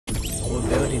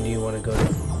go to...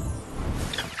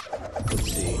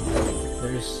 Let's see.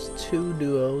 There's 2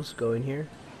 duos going here.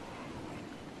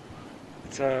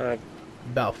 It's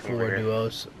about 4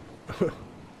 duos.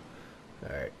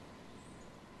 Alright.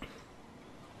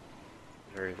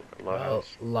 Very low Well,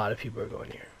 house. a lot of people are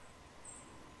going here.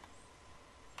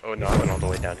 Oh no, I went all the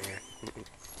way down here.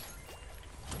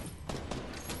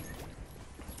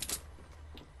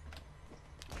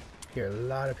 Here, a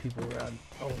lot of people around.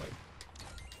 Oh my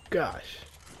gosh.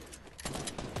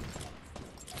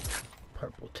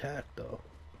 Purple tack though.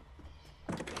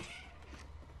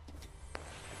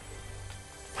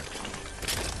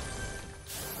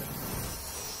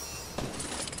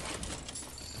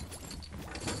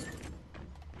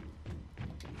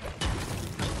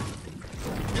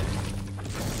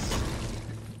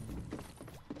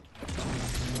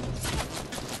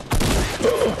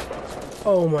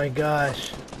 Oh my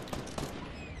gosh.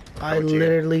 I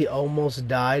literally almost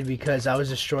died because I was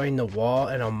destroying the wall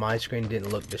and on my screen didn't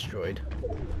look destroyed.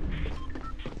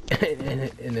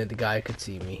 and then the guy could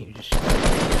see me. He just...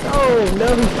 Oh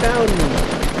no, he found me!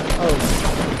 Oh,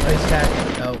 nice tack.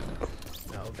 Oh.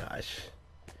 Oh gosh.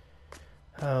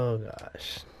 Oh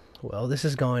gosh. Well, this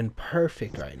is going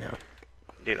perfect right now.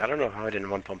 Dude, I don't know how I didn't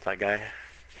one pump that guy.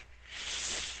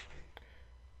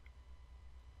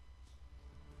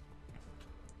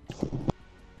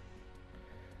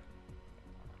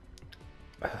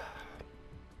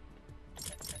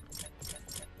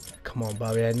 Come on,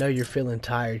 Bobby. I know you're feeling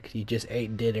tired because you just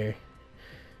ate dinner,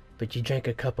 but you drank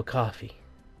a cup of coffee.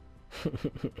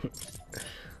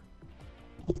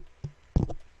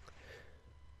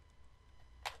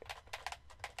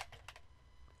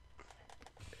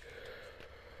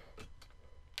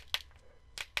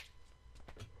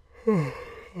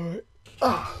 Alright.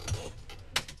 Ah.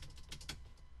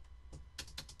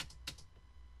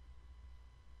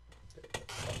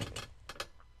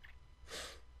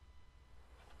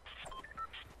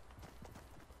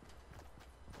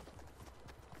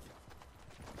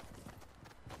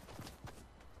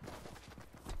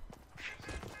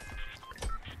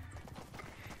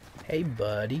 Hey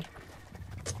buddy,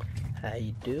 how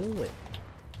you doing?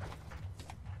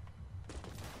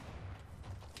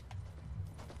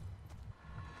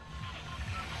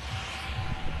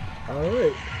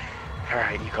 Alright.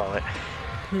 Alright, you call it.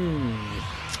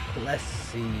 Let's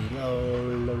see.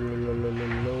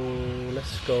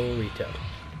 Let's go retail.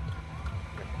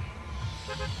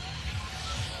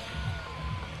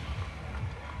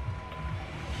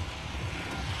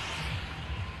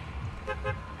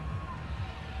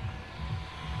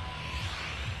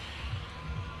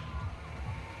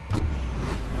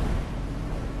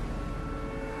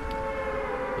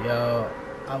 Yo,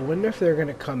 I wonder if they're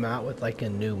gonna come out with like a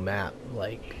new map,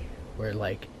 like where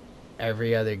like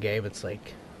every other game it's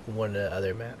like one of the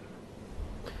other map.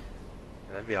 Yeah,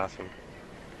 that'd be awesome.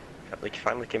 Like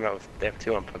finally came out with, they have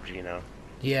 2 on PUBG now.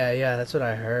 Yeah, that's what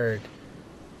I heard.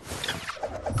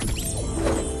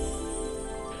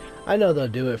 I know they'll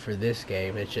do it for this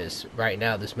game. It's just right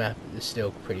now this map is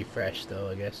still pretty fresh though,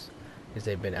 I guess, because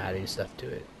they've been adding stuff to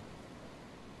it.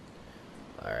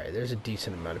 Alright, there's a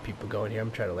decent amount of people going here.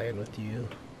 I'm trying to land with you.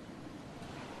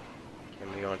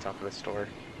 Can we go on top of the store?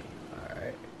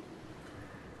 Alright.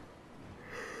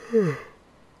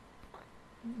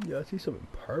 Yeah, I see something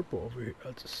purple over here.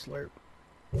 That's a slurp.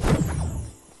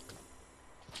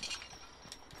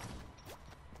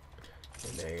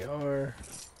 And there you are.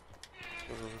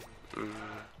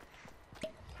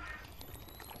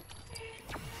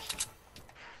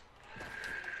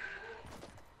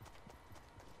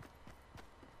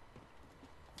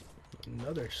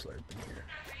 Another slurp in here.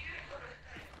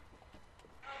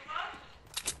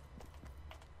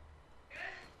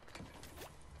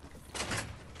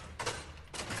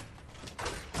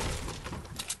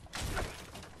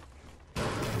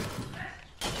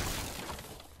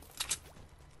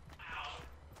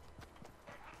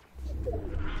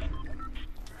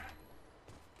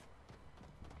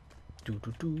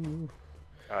 Do.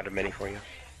 Out of many for you.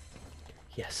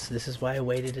 Yes, this is why I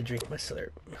waited to drink my slurp.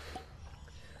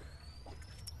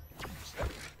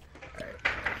 Alright,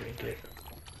 I'll drink it.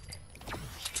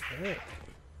 Alright.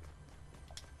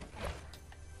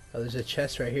 Oh, there's a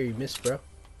chest right here you missed, bro.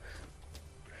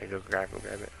 Hey, go grab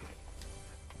it.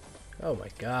 Oh my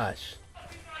gosh.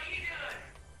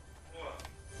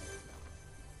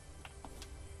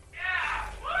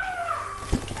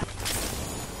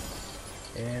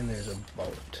 And there's a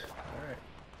bolt. Alright.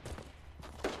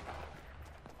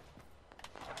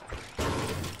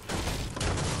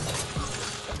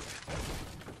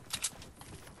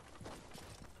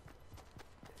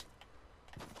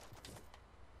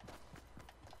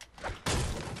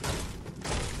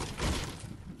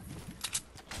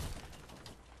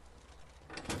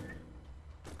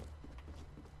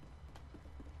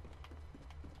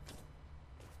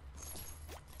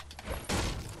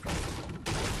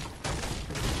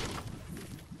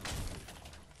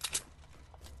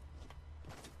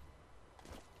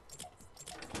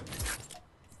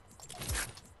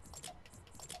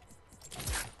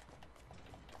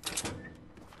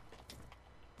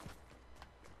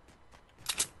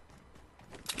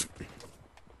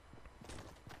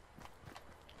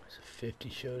 50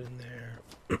 showed in there.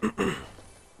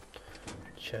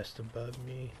 Chest above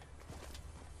me.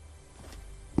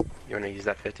 You wanna use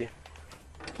that 50?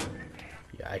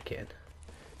 Yeah, I can.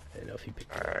 I didn't know if he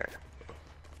picked it up. Alright.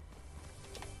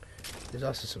 There's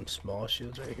also some small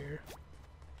shields right here.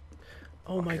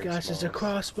 Oh my Okay, gosh, it's a smalls.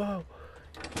 crossbow!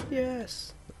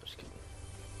 Yes! No, I'm just kidding.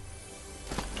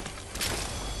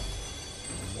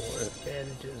 More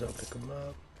bandages, I'll pick them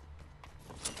up.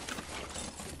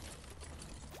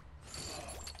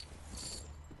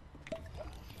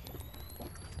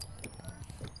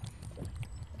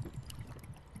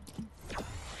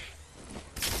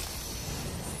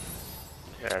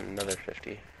 Yeah, another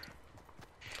 50.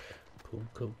 Cool,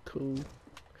 cool, cool.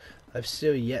 I've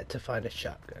still yet to find a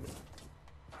shotgun.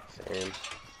 Same.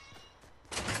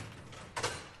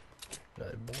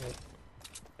 Another bolt.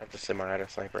 I have the semi-auto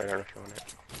sniper, I don't know if you want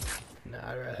it. Nah,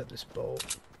 I'd rather have this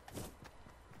bolt.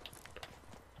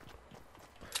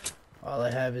 All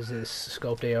I have is this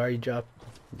scoped AR you dropped,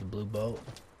 the blue bolt.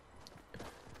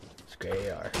 It's great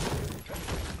AR.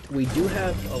 We do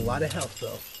have a lot of health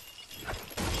though.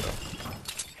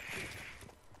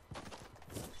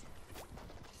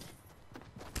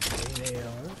 Green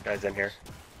AR. Guys in here.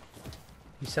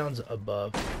 He sounds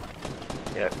above.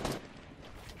 Yep.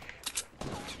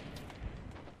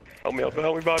 Help me,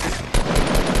 Bobby.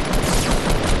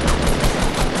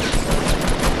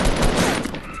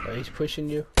 Oh, he's pushing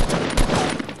you.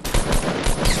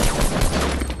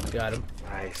 Got him.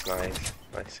 Nice, nice.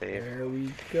 Nice save. There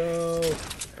we go.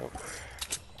 Oh.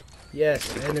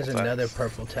 Yes, and there's Purple another tags.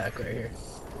 purple tack right here.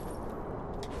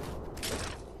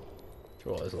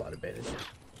 Oh, there's a lot of bandages.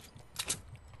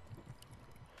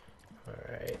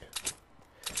 Alright.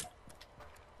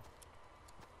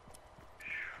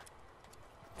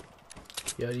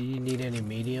 Yo, do you need any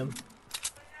medium?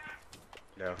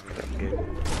 No, I'm good.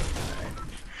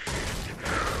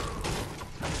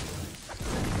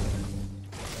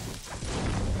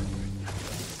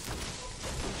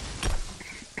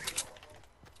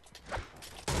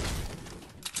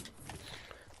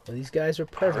 Well, these guys were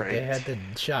perfect. They Alright. had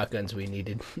the shotguns we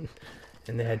needed.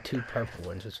 And they had 2 purple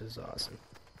ones, which is awesome.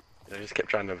 I just kept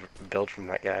trying to build from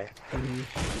that guy.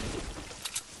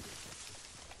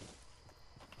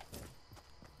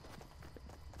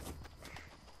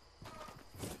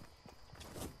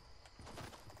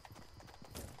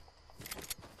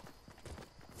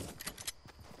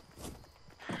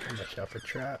 Watch out for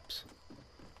traps.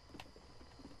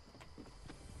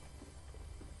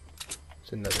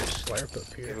 There's another slurp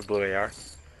up You here. have a blue AR?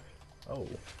 Oh.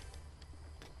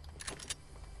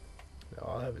 No,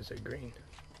 all I have is a green.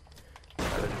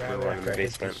 There's a Grab blue it one in after the I hit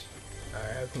basement. this.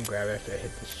 Alright, I can grab it after I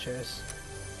hit this chest.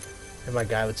 And my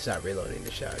guy would stop reloading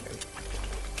the shotgun.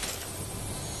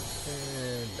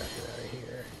 And nothing out of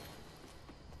here.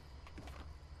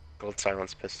 Gold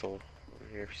silence pistol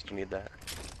over here if you still need that.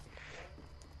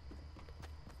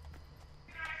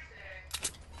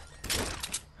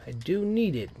 I do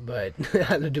need it, but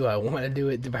do I want to do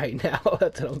it right now?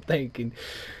 That's what I'm thinking.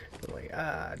 I'm like,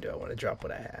 do I want to drop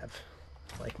what I have?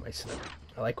 I like my stuff.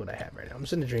 I like what I have right now. I'm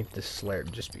just gonna drink this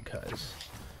slurp just because.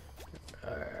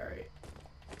 Alright.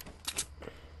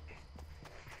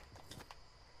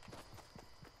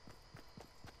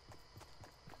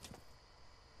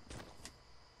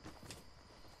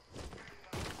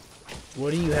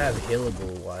 What do you have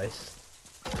healable wise?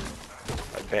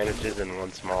 Bandages and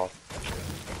one small.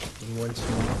 One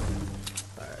small.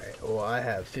 Alright. Well, I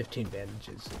have 15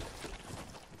 bandages.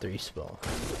 3 small.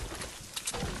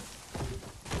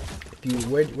 If you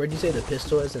where'd you say the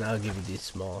pistol is, and I'll give you these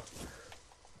small.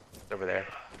 It's over there.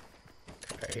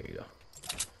 Alright, here you go.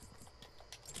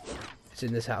 It's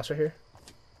in this house right here?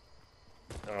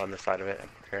 Oh, on the side of it.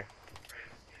 Okay.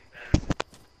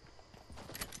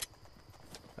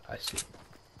 I see.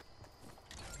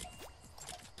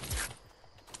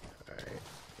 Alright.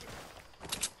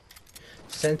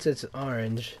 Since it's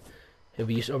orange, he'll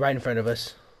be right in front of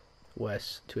us.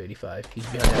 West 285. He's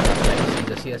behind that rock. Yeah, he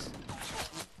sees us, yes.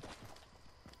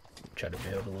 Try to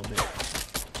build a little bit.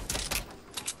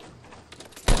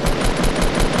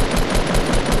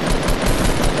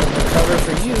 Cover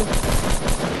for you.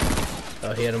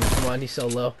 Oh, he had him. Come on, he's so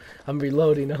low. I'm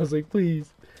reloading. I was like,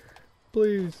 please.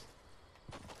 Please.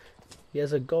 He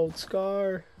has a gold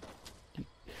scar.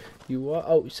 You want?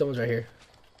 Oh, someone's right here.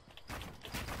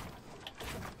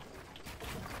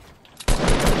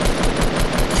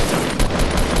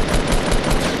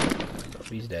 Oh,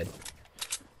 he's dead.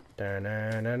 Da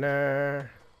na na na.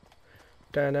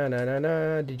 Da na na na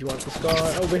na. Did you want the scar?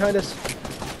 Oh, behind us.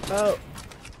 Oh.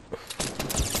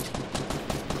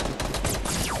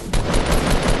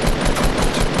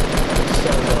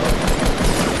 So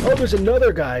low. Oh, there's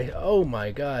another guy. Oh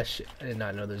my gosh. I did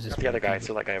not know there's this. The other guy,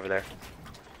 still that guy over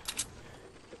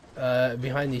there.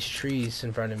 Behind these trees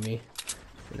in front of me.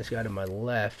 And this guy to my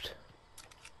left.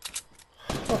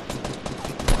 Huh.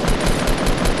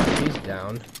 He's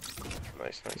down.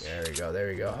 Nice, nice. There we go, there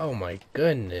we go. Oh my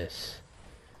goodness.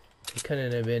 He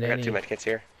couldn't have been I any... got 2 medkits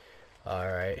here.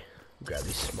 Alright. Grab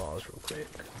these smalls real quick.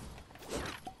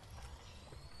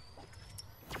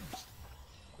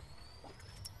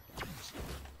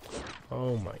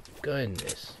 Oh my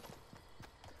goodness.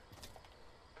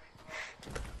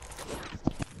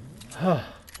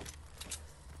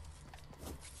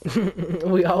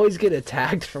 We always get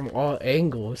attacked from all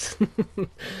angles.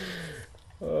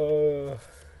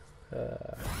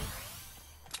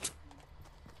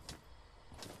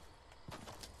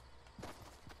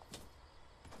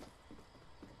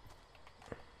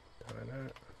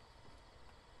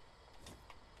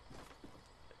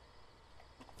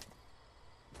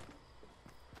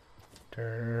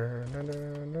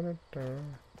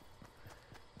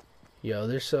 Yo,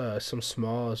 there's some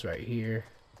smalls right here.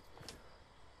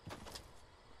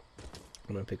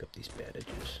 I'm gonna pick up these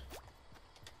bandages.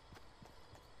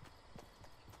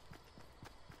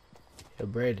 Yo,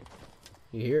 Braden,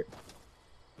 you here?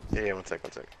 Yeah, one sec.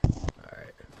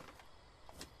 Alright.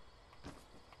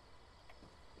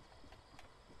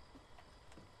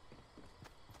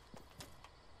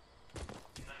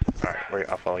 Alright, wait,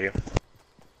 I'll follow you.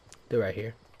 They're right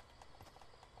here.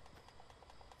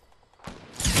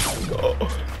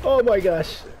 Oh my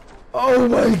gosh. Oh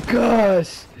my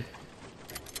gosh.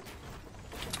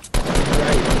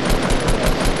 Right.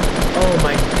 Oh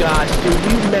my gosh,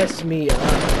 dude, you messed me up, bro.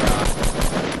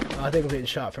 Oh, I think I'm getting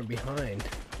shot from behind.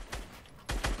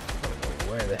 I don't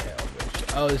know where the hell.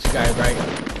 Oh, this guy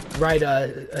right,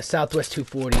 southwest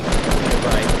 240. Right.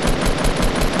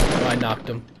 Oh, I knocked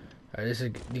him. Alright, this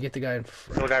is. You get the guy in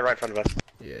front. Little guy right in front of us.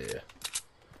 Yeah, yeah.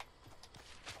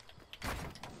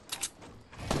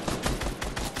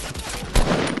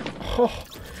 Oh,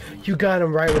 you got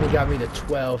him right when he got me to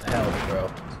 12 health, bro.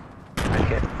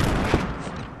 Okay.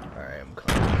 Alright, I'm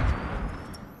coming.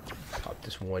 Pop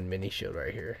this one mini shield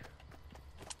right here.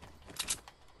 Is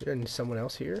there someone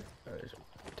else here?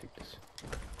 Take this.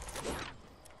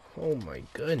 Oh my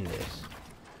goodness.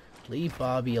 Leave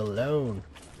Bobby alone.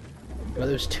 Oh,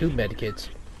 there's 2 medkits.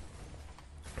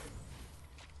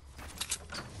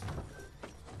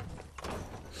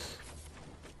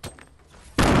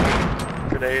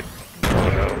 Grenade.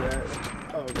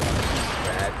 Oh god, this is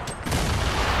bad.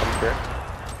 I'm here.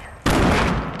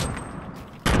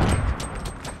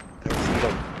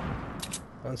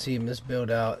 I don't see him. This build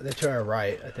out. They're to our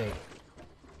right, I think.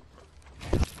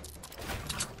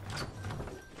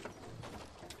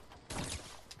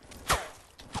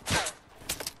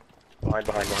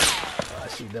 Behind. Oh, I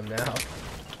see them now.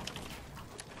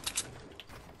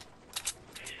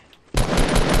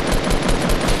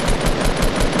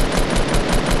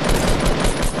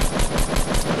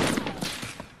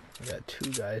 I got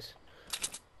 2 guys.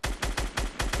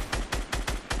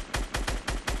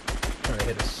 Trying to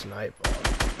hit a snipe off.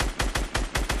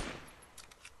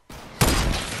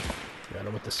 Got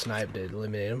him with the snipe to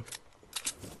eliminate him.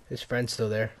 His friend's still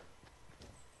there.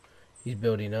 He's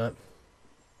building up.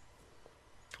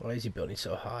 Why is he building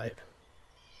so high?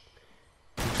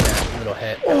 That little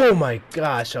head. Oh my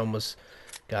gosh, I almost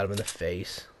got him in the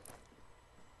face.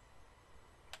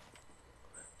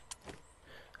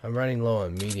 I'm running low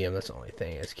on medium, that's the only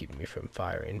thing that's keeping me from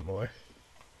firing more.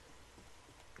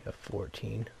 Got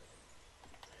 14.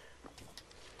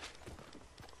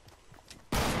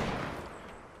 I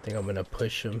think I'm gonna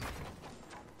push him.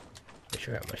 Make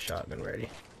sure I have my shotgun ready.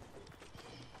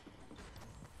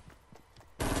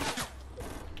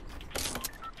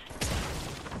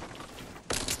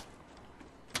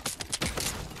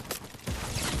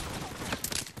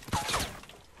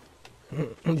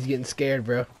 He's getting scared,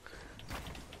 bro. I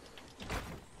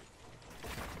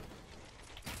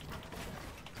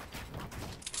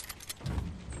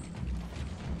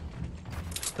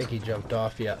think he jumped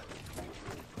off, yeah.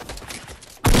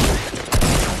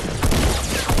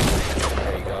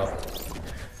 There you go.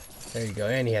 There you go.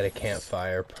 And he had a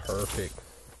campfire. Perfect.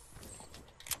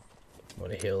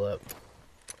 Want to heal up.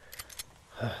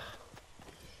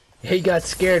 He got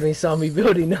scared when he saw me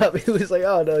building up. He was like,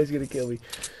 oh no, he's gonna kill me.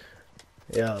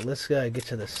 Yeah, let's get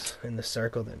to this in the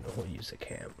circle, then we'll use the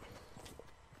camp.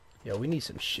 Yo, we need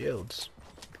some shields.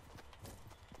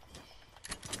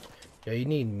 Yo, you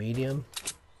need medium?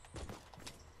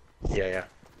 Yeah.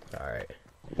 Alright.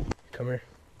 Come here.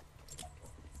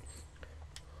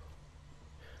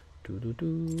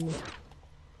 Doo.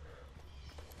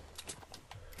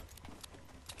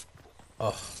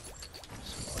 Oh,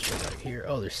 here.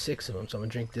 Oh, there's 6 of them, so I'm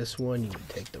gonna drink this one. You can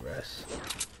take the rest.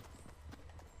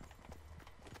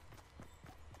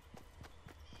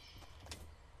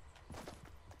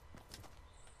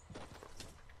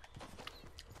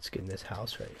 Let's get in this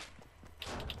house right.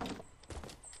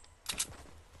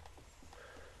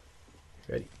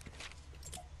 Ready?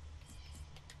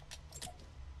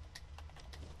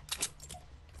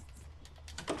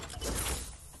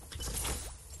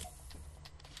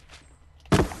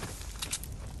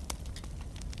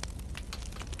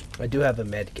 I do have a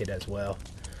med kit as well.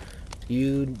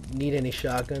 You need any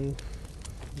shotgun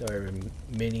or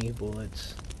mini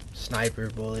bullets,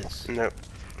 sniper bullets? Nope.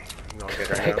 I'm all good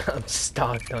right now. I'm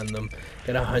stocked on them.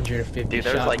 Got 150 Dude, there's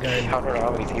shotgun. like, I don't know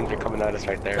how many teams are coming at us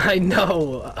right there. I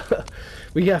know.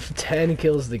 We got 10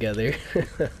 kills together.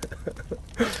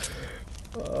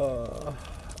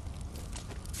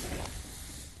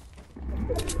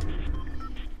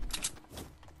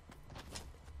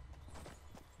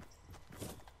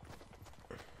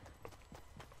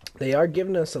 They are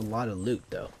giving us a lot of loot,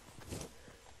 though.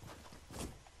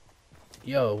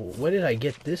 Yo, when did I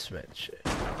get this much?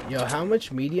 Yo, how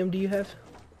much medium do you have?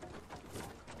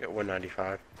 Got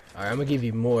 195. Alright, I'm gonna give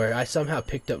you more. I somehow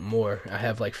picked up more. I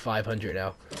have like 500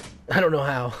 now. I don't know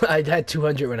how. I had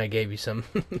 200 when I gave you some.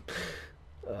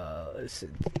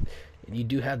 Listen, and you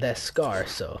do have that scar,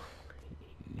 so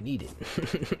you need it.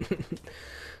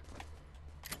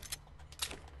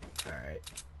 Alright.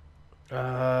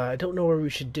 I don't know where we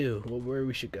should do. Where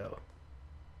we should go.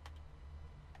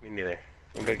 Me neither.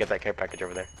 I'm gonna get that care package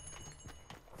over there.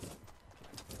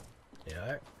 Yeah,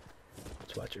 alright.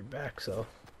 Let's watch your back, so.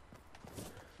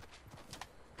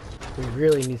 We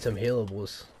really need some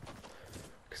healables.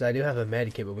 Because I do have a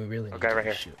med kit, but we really need to right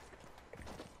here. Shoot.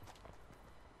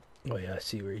 Oh yeah, I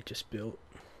see where he just built.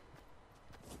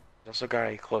 There's also a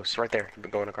guy close, right there,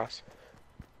 going across.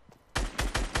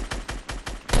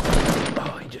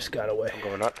 Oh, he just got away. I'm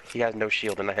going up. He has no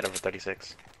shield and I hit him for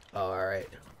 36. Oh, alright.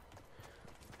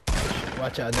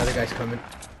 Watch out, another guy's coming.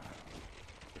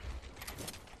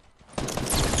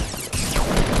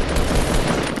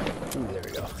 Ooh, there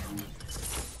we go.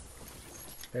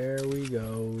 There we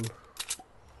go.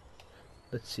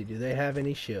 Let's see, do they have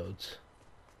any shields?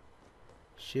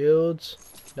 Shields?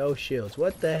 No shields.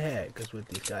 What the heck is with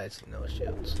these guys? No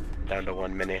shields. Down to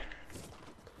 1 mini.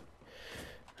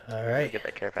 Alright. Get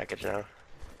that care package now.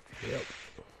 Yep.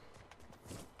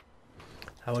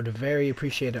 I would very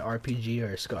appreciate an RPG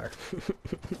or a SCAR.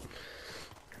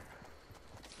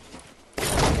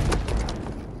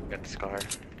 Got the scar.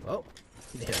 Oh,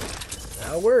 yeah,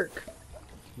 that'll work.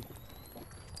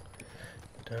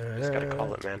 Just gotta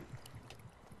call it, man.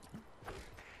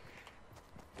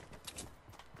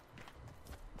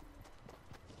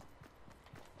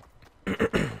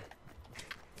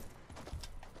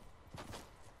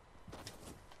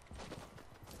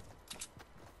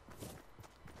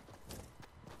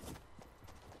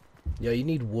 Yo, you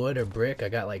need wood or brick? I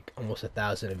got like almost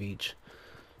 1,000 of each.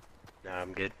 Nah,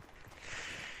 I'm good.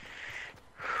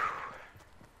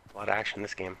 A lot of action in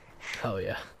this game. Oh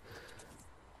yeah.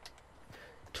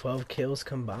 12 kills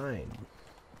combined.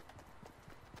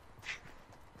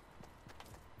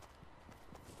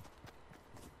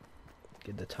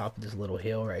 Get the top of this little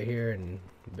hill right here and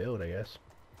build, I guess.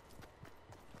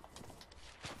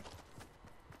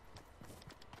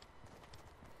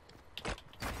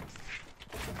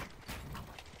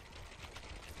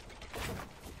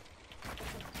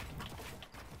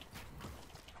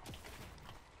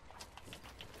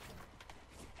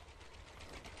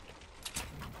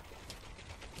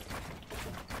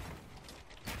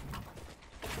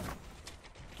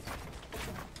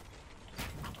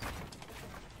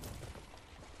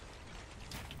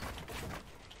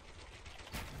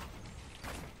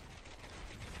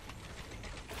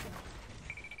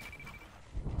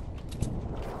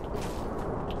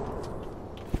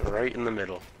 Right in the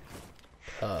middle.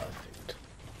 Perfect.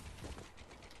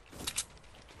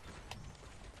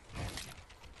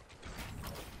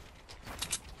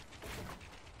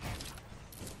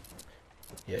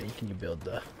 Yeah, you build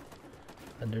the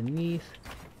underneath.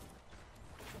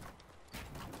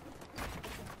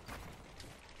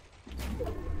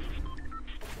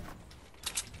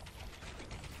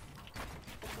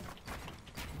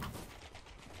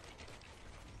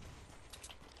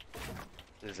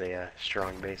 There's a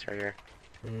strong base right here.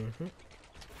 Mm-hmm.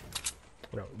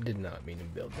 No, did not mean to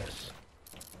build this.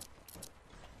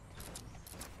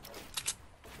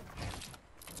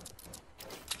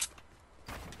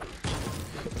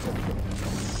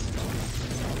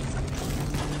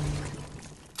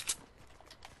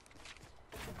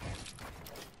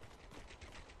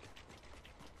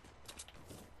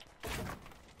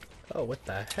 Oh, what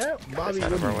the hell? Bobby, Get what this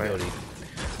out are of you our way. building?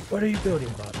 What are you building,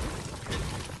 Bobby?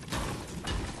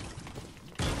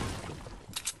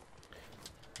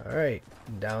 Alright,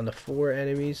 down to 4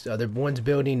 enemies. The other one's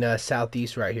building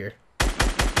southeast right here.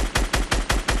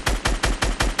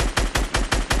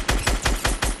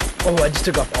 Oh, I just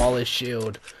took off all his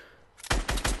shield.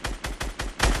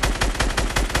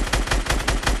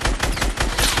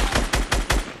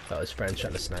 Oh, his friend's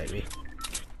trying to snipe me.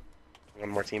 One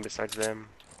more team besides them.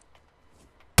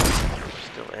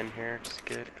 Still in here, which is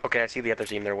good. Okay, I see the other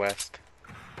team. They're west.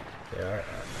 They are.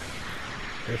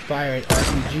 They're firing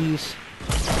RPGs.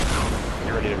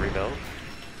 You ready to rebuild?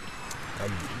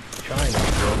 I'm trying to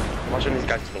rebuild. I'm watching these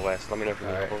guys to the west. Let me know if you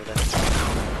can go over there.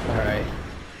 Alright.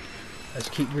 Let's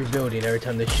keep rebuilding every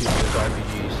time they shoot those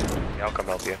RPGs. Yeah, I'll come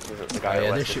help you. The guy Oh yeah,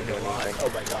 they're west shooting isn't a doing lot. anything.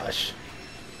 Oh my gosh.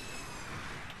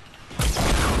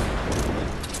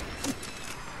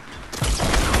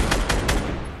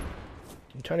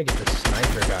 I'm trying to get the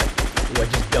sniper guy. Ooh, I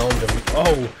just domed him.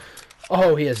 Oh!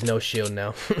 Oh, he has no shield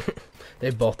now. They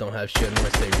both don't have shield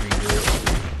unless they redo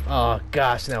it. Oh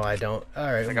gosh, now I don't.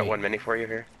 Alright. I got one mini for you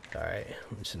here. Alright,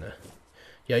 I'm just gonna...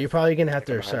 Yeah, you're probably gonna have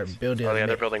to start building... Oh yeah,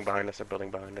 they're building behind us. They're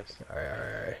building behind us.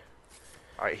 Alright.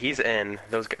 Alright, he's in.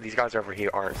 These guys over here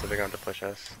aren't, so they're going to push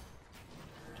us.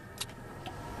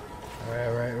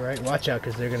 Alright. Watch out,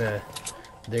 because they're gonna...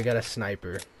 They got a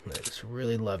sniper that's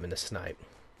really loving to snipe.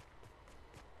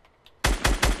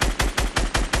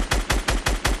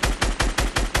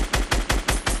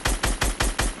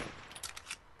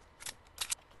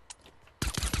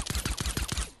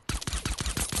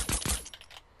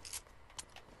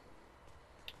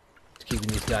 Keeping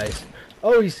these guys.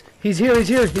 Oh, he's here. He's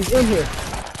in here.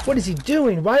 What is he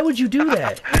doing? Why would you do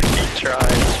that? He tried.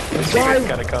 His teammates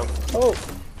gotta come. Oh,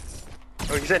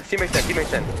 He's in.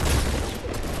 Teammates in.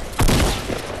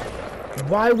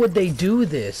 why would they do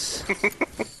this?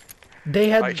 They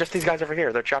had. Alright, just these guys over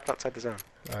here. They're trapped outside the zone.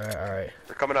 Alright.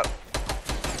 They're coming up.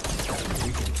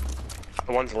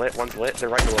 One's lit. They're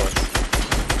right below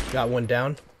us. Got one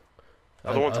down.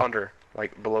 Other one's under,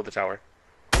 like below the tower.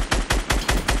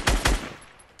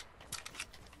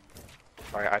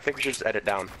 Alright, I think we should just edit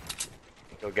down.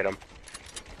 Go get him.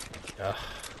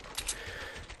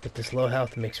 But this low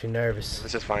health makes me nervous.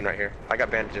 This is fine right here. I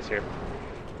got bandages here.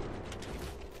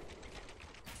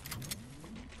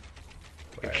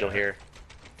 You can chill here.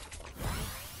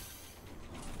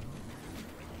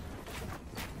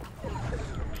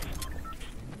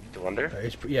 Still under?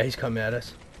 Yeah, he's coming at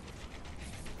us.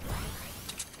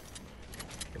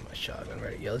 Get my shotgun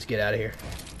ready. Yeah, let's get out of here.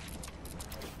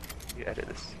 You edit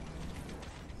this.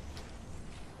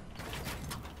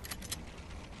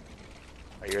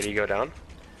 Are you ready to go down?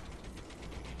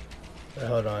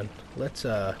 Hold on. Let's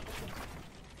On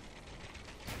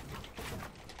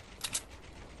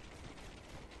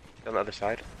the other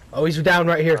side? Oh, he's down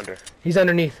right here. Under. He's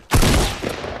underneath.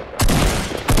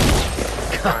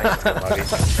 Nice, buddy.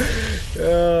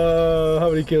 Oh, how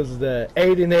many kills is that?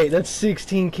 8 and 8. That's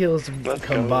 16 kills Let's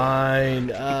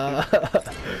combined.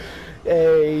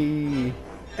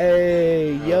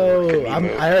 Hey, yo!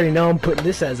 I already know I'm putting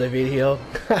this as a video.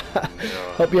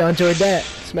 Hope y'all enjoyed that.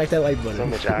 Smack that like button. So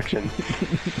much action.